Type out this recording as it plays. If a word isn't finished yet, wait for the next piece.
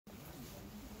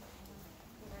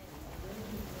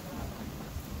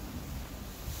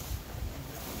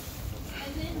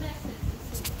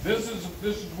This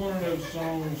is one of those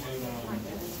songs that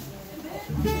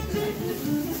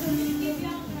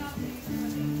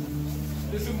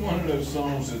this is one of those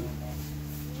songs that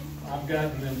I've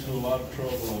gotten into a lot of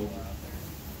trouble over.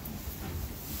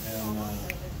 And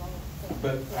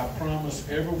but I promise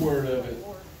every word of it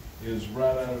is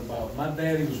right out of the Bible. My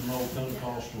daddy was an old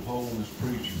Pentecostal holiness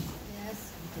preacher,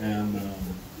 and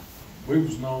we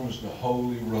was known as the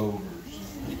Holy Rovers.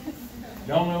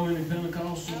 Y'all know any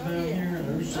Pentecostals down here?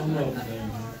 There's some of them down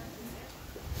here.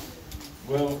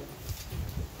 Well,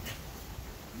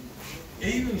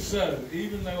 even so,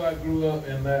 even though I grew up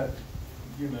in that,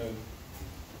 you know,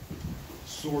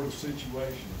 sort of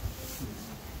situation,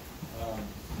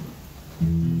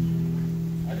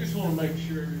 I just want to make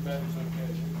sure everybody's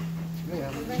okay.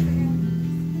 Yeah.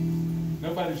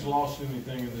 Nobody's lost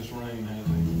anything in this rain, has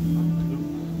they?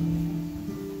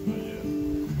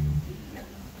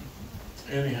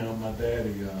 Anyhow, my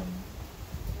daddy,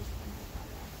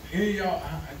 any of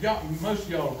y'all, most of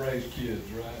y'all have raised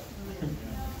kids, right?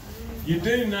 You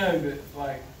do know that,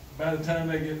 like, by the time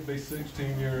they get to be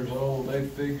 16 years old, they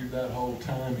figured that whole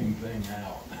timing thing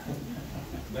out.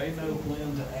 They know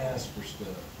when to ask for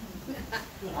stuff.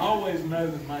 I always know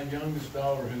that my youngest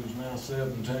daughter, who's now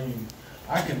 17,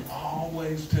 I can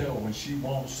always tell when she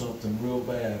wants something real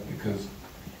bad, because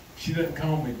she doesn't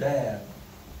call me Dad.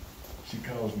 She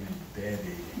calls me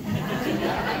Daddy.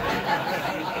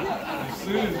 As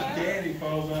soon as Daddy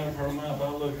falls out of her mouth, I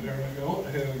look at her and I go, what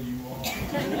the hell you want?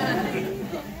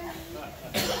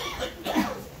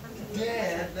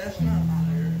 Dad, that's not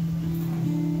fair.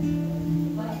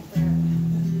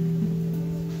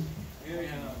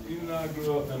 Anyhow, even though I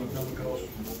grew up in a Pentecostal,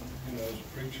 you know, as a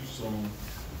preacher's son,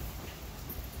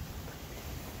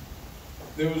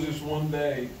 there was this one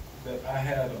day that I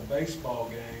had a baseball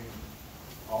game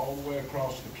all the way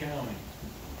across the county,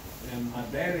 and my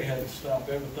daddy had to stop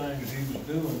everything that he was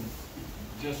doing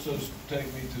just so to take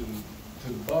me to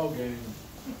the ball game,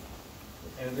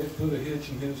 and it put a hitch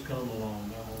in his come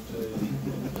along.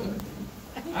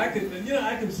 I'm gonna tell you,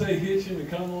 I can say hitch in the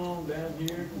come along down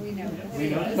here. We know.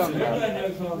 Everybody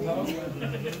knows what I'm talking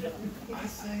about. I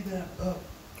say that up.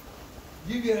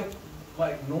 You get up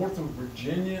like north of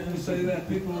Virginia and say that,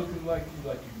 people look at like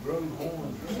you grow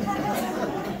horns or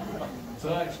something. So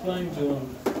I explained to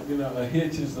them, you know, a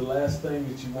hitch is the last thing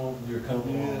that you want when you're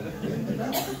coming on.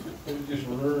 It just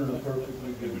learn a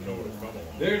perfectly good.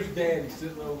 There's Daddy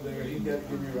sitting over there. He got to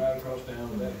give me a ride across town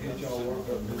with that hitch all worked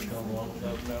up and his come along.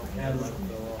 And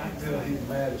I can tell he's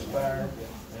mad as fire.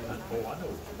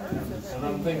 And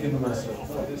I'm thinking to myself,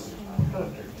 boy, this is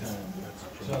perfect time.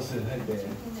 So I said, hey, Dad,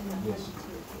 listen.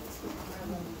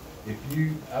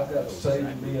 I've got to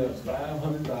save me up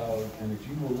 $500, and if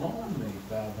you will loan me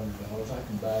 $500, I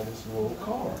can buy this little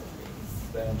car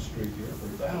down the street here for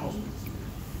 $1,000.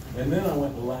 And then I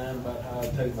went to line about how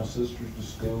I'd take my sisters to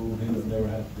school, and he would never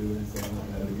have to do anything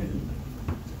like that again.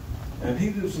 And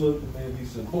he just looked at me and he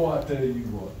said, boy, I tell you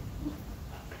what,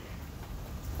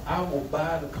 I will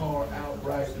buy the car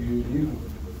outright for you, and you can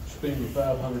spend your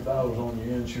 $500 on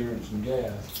your insurance and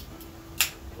gas.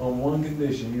 On one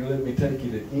condition, you let me take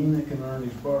you to Enoch and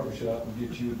Ernie's barbershop and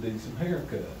get you a decent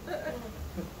haircut.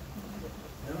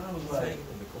 And I was like,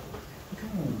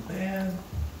 come on, Dad.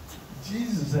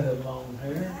 Jesus had long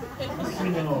hair. I've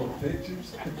seen all the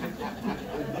pictures.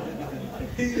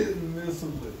 He didn't miss a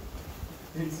bit.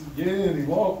 He said, yeah, and he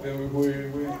walked everywhere he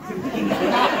went.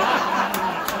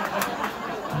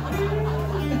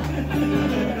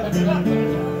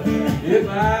 If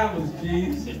I was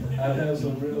Jesus, I'd have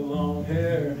some real long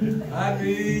hair.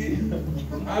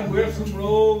 I'd wear some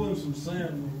robe and some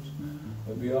sandals.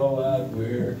 That'd be all I'd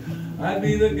wear. I'd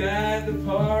be the guy at the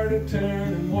party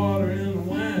turning water into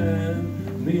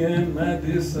wine. Me and my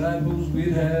disciples,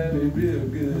 we'd have a real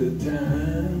good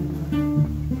time.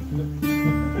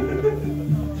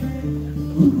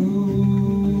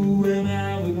 Ooh, and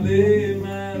I would lay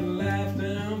my life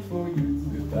down for you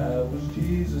if I was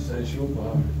Jesus as your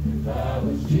partner. If I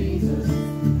was Jesus,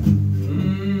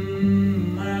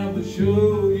 I would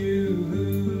show you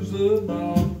who's the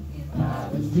boss. If I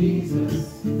was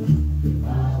Jesus, if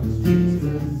I was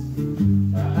Jesus,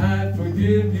 I'd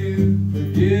forgive you,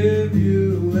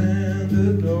 and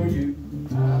adore you.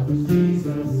 If I was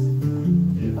Jesus,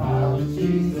 if I was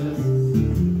Jesus,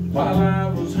 while I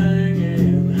was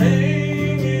hanging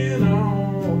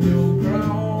on your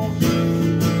cross.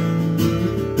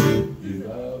 If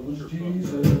I was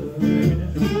Jesus.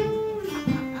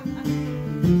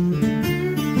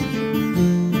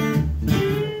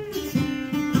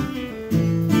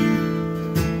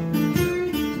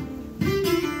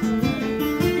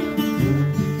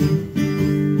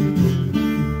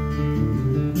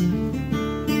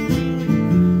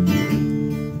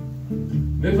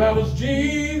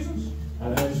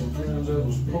 that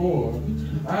was poor.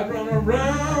 I'd run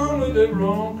around with the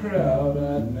wrong crowd.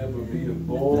 I'd never be a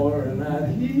bore, and I'd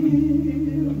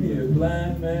heal me a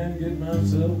blind man, get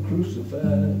myself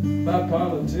crucified by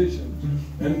politicians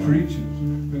and preachers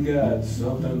who got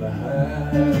something to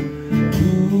hide.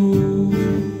 Ooh,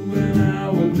 and I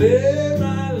would lay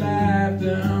my life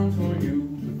down for you.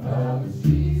 If I was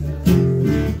Jesus,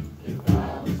 if I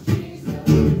was Jesus,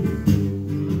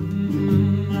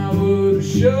 I would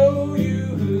show you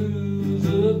who's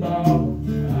the boss.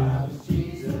 If I was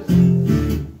Jesus,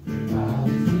 if I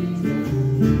was Jesus,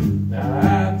 now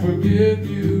I'd forgive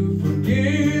you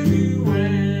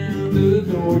and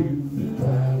adore you. If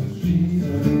I was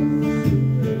Jesus,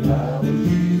 if I was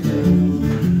Jesus,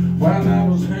 while I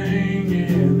was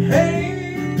hanging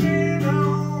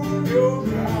on your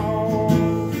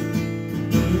cross.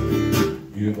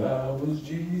 If I was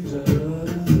Jesus.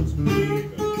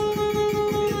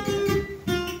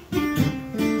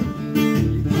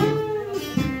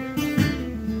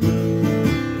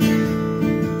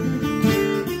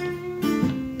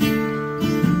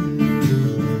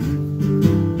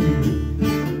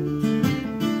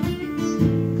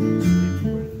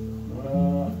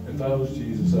 If I was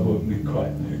Jesus, I wouldn't be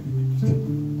quite there.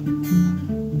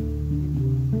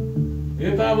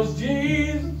 If I was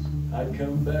Jesus, I'd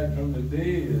come back from the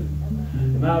dead,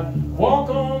 and I'd walk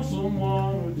on some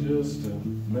water just to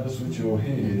mess with your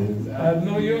head. I'd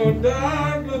know your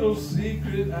dark little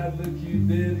secret. I'd look you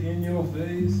dead in your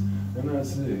face, and I'd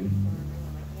say,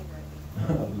 I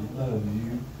love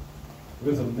you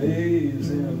with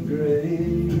amazing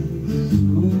grace.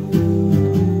 Ooh.